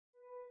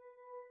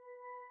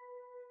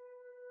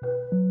When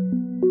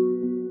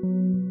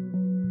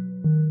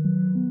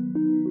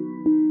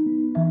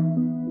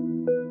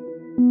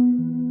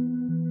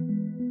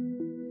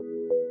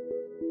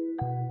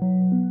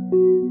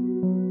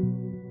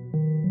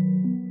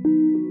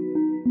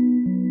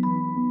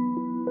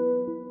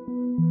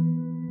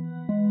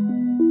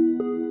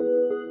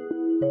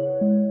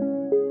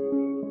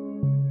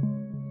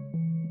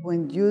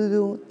you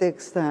do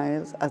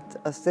textiles,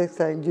 as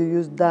textiles, you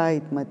use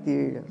dyed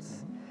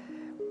materials.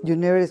 You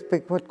never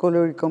expect what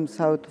color it comes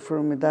out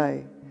from a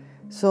dye.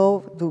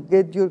 So to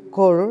get your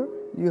color,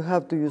 you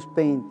have to use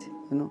paint,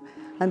 you know.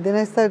 And then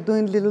I started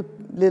doing little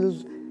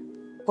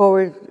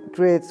covered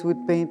threads with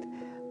paint,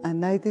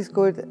 and I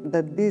discovered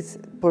that this,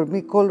 for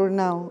me, color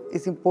now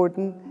is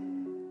important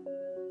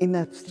in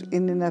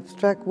an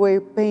abstract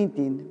way,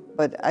 painting,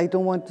 but I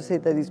don't want to say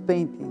that it's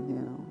painting, you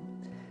know.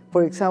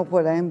 For example,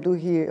 what I am doing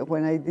here,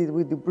 when I did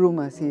with the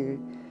brumas here,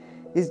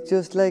 it's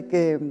just like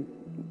do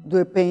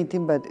a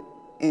painting, but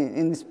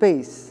in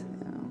space.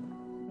 You know.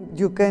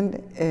 You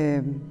can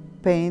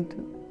paint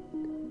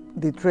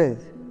the thread.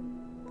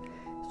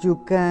 You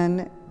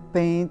can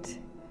paint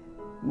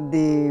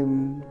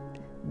the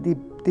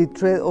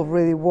thread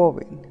already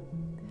woven.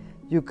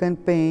 You can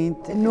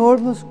paint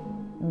enormous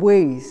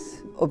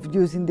ways of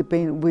using the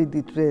paint with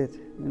the thread.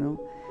 You know,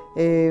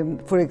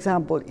 for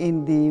example,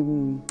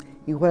 in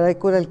what I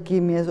call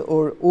alchemias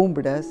or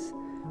umbras,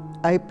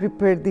 I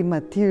prepare the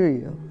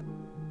material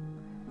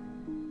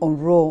on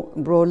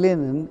raw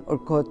linen or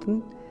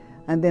cotton,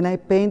 and then I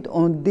paint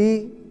on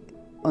the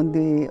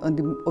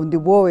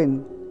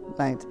woven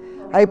lines.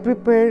 I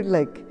prepare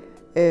like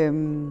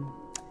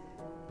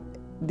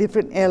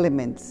different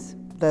elements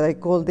that I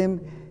call them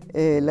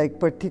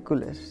like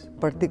particula's.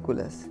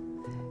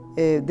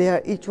 They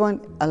are each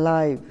one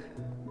alive,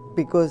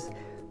 because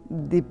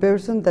the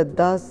person that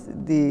does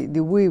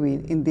the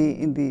weaving in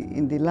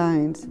the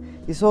lines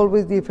is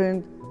always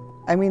different.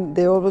 I mean,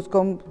 they always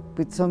come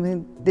with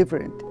something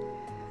different.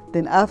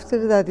 Then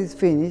after that is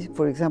finished,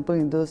 for example,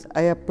 in those,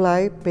 I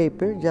apply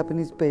paper,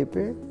 Japanese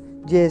paper,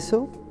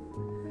 gesso,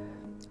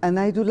 and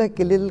I do like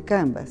a little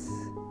canvas,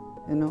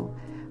 you know,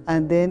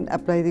 and then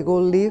apply the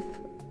gold leaf,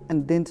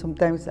 and then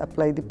sometimes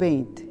apply the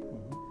paint.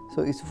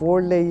 So it's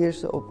 4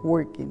 layers of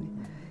working.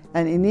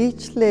 And in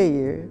each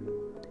layer,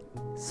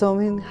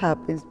 something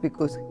happens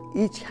because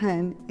each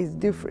hand is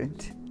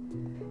different.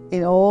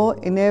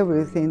 In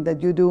everything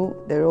that you do,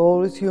 there are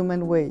always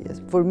human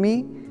ways. For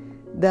me,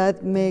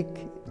 that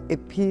makes a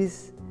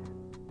piece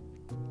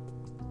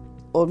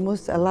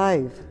almost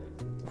alive.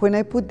 When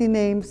I put the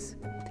names,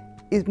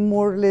 it's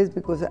more or less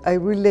because I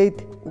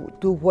relate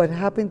to what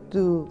happened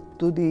to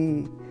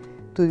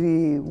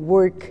the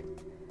work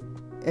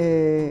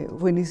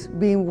when it's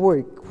being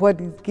worked,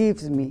 what it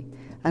gives me.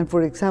 And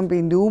for example,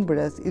 in the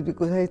umbras, it's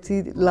because I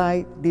see the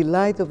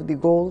light of the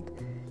gold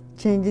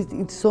changes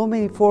in so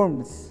many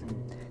forms.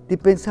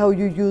 Depends how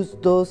you use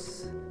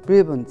those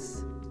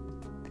ribbons.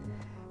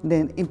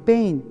 Then in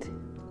paint,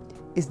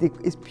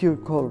 it's pure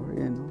color,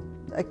 you know.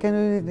 I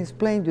cannot even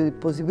explain to you the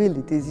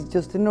possibilities, it's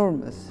just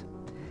enormous.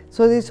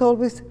 So there's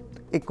always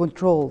a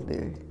control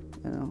there,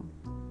 you know.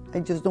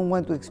 I just don't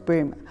want to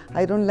experiment.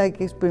 I don't like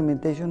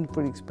experimentation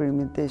for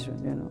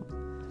experimentation, you know.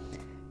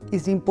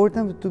 It's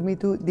important to me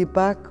to the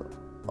back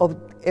of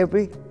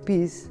every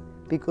piece,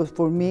 because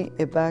for me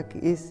a back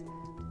is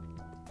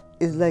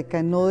like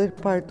another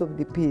part of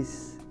the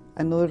piece,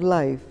 another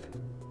life.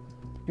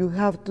 You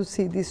have to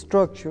see the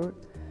structure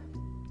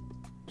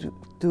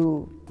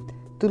to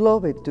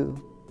love it too.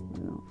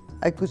 You know.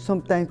 I could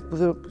sometimes put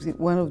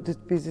one of these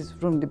pieces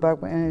from the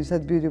back and it's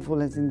as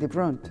beautiful as in the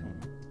front.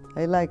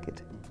 I like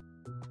it.